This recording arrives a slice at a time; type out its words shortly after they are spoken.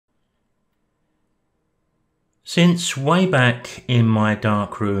Since way back in my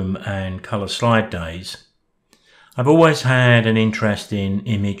darkroom and colour slide days, I've always had an interest in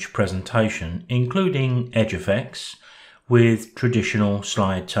image presentation, including edge effects with traditional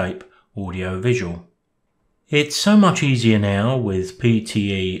slide tape audio-visual. It's so much easier now with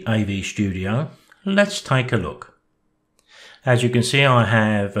PTE AV Studio. Let's take a look. As you can see, I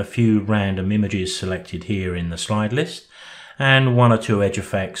have a few random images selected here in the slide list and one or two edge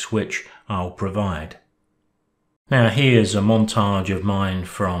effects which I'll provide. Now here's a montage of mine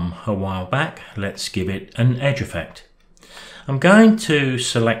from a while back. Let's give it an edge effect. I'm going to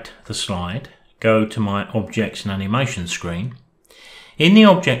select the slide, go to my Objects and Animation screen. In the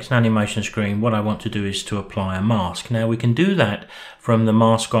Objects and Animation screen, what I want to do is to apply a mask. Now we can do that from the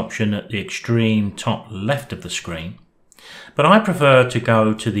mask option at the extreme top left of the screen, but I prefer to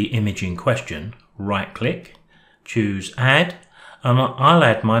go to the image in question, right click, choose Add, and I'll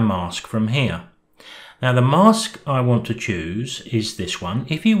add my mask from here. Now the mask I want to choose is this one.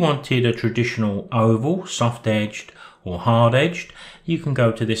 If you wanted a traditional oval, soft edged or hard edged, you can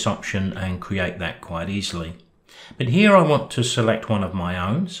go to this option and create that quite easily. But here I want to select one of my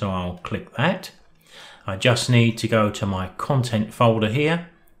own, so I'll click that. I just need to go to my content folder here,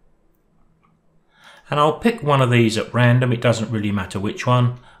 and I'll pick one of these at random. It doesn't really matter which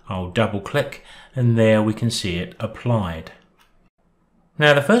one. I'll double click and there we can see it applied.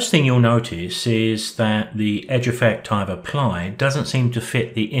 Now the first thing you'll notice is that the edge effect I've applied doesn't seem to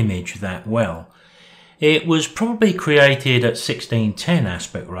fit the image that well. It was probably created at 16:10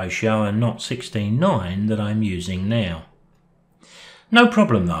 aspect ratio and not 16:9 that I'm using now. No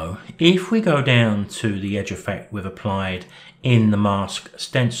problem though, if we go down to the edge effect we've applied in the mask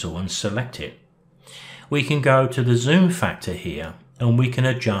stencil and select it, we can go to the zoom factor here and we can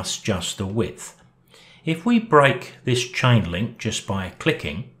adjust just the width. If we break this chain link just by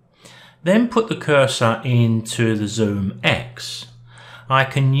clicking, then put the cursor into the zoom X, I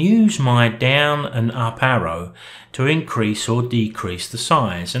can use my down and up arrow to increase or decrease the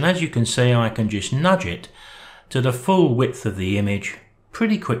size, and as you can see I can just nudge it to the full width of the image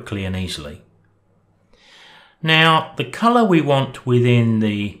pretty quickly and easily. Now the colour we want within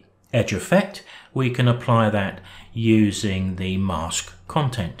the edge effect, we can apply that using the mask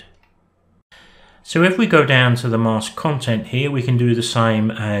content. So if we go down to the mask content here, we can do the same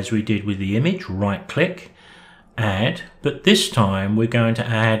as we did with the image, right click, add, but this time we're going to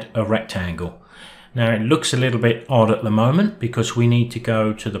add a rectangle. Now it looks a little bit odd at the moment because we need to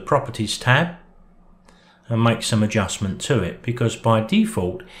go to the properties tab and make some adjustment to it, because by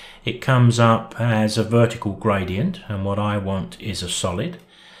default it comes up as a vertical gradient and what I want is a solid,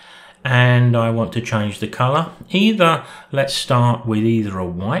 and I want to change the color. Let's start with either a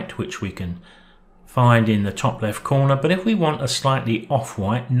white, which we can find in the top left corner, but if we want a slightly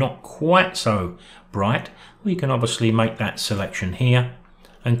off-white, not quite so bright, we can obviously make that selection here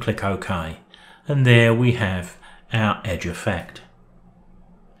and click OK, and there we have our edge effect.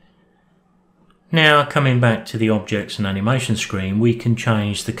 Now coming back to the Objects and Animation screen, we can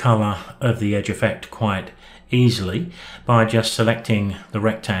change the colour of the edge effect quite easily by just selecting the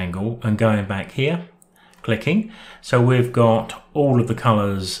rectangle and going back here, clicking. So we've got all of the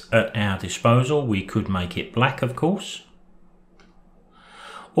colours at our disposal. We could make it black, of course,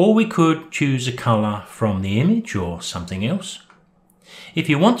 or we could choose a colour from the image or something else. If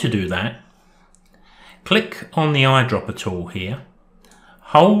you want to do that, click on the eyedropper tool here,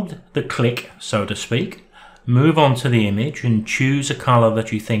 hold the click so to speak, move on to the image and choose a colour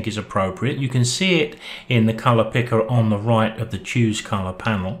that you think is appropriate. You can see it in the colour picker on the right of the choose colour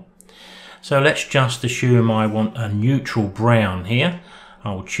panel. So let's just assume I want a neutral brown here.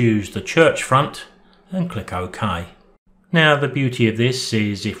 I'll choose the church front and click OK. Now the beauty of this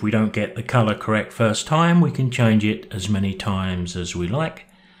is if we don't get the colour correct first time, we can change it as many times as we like.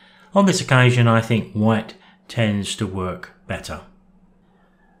 On this occasion I think white tends to work better.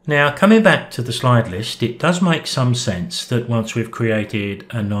 Now coming back to the slide list, it does make some sense that once we've created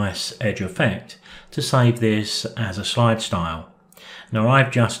a nice edge effect to save this as a slide style. Now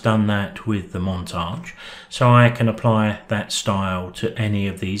I've just done that with the montage, so I can apply that style to any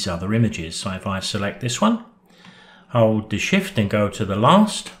of these other images. So if I select this one, hold the shift and go to the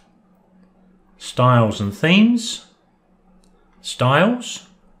last, styles and themes, styles,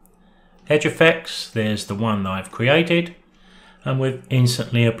 edge effects, there's the one that I've created, and we've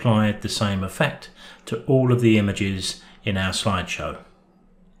instantly applied the same effect to all of the images in our slideshow.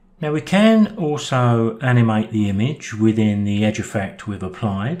 Now we can also animate the image within the edge effect we've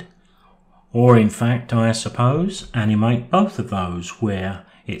applied, or in fact I suppose animate both of those where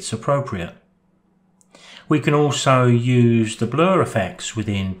it's appropriate. We can also use the blur effects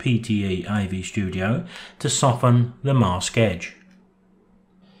within PTE AV Studio to soften the mask edge.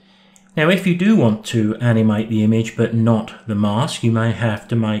 Now if you do want to animate the image but not the mask, you may have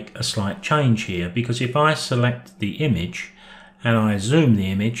to make a slight change here, because if I select the image and I zoom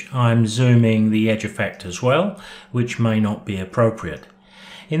the image, I'm zooming the edge effect as well, which may not be appropriate.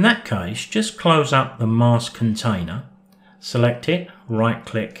 In that case, just close up the mask container, select it, right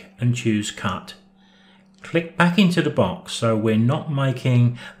click and choose Cut. Click back into the box so we're not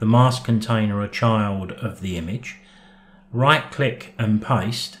making the mask container a child of the image. Right click and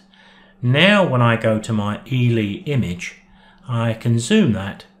paste. Now when I go to my Ely image, I can zoom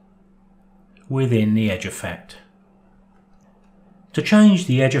that within the edge effect. To change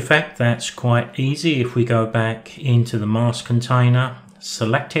the edge effect, that's quite easy. If we go back into the mask container,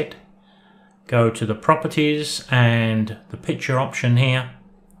 select it, go to the properties and the picture option here.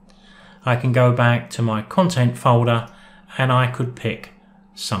 I can go back to my content folder and I could pick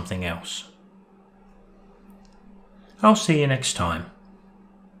something else. I'll see you next time.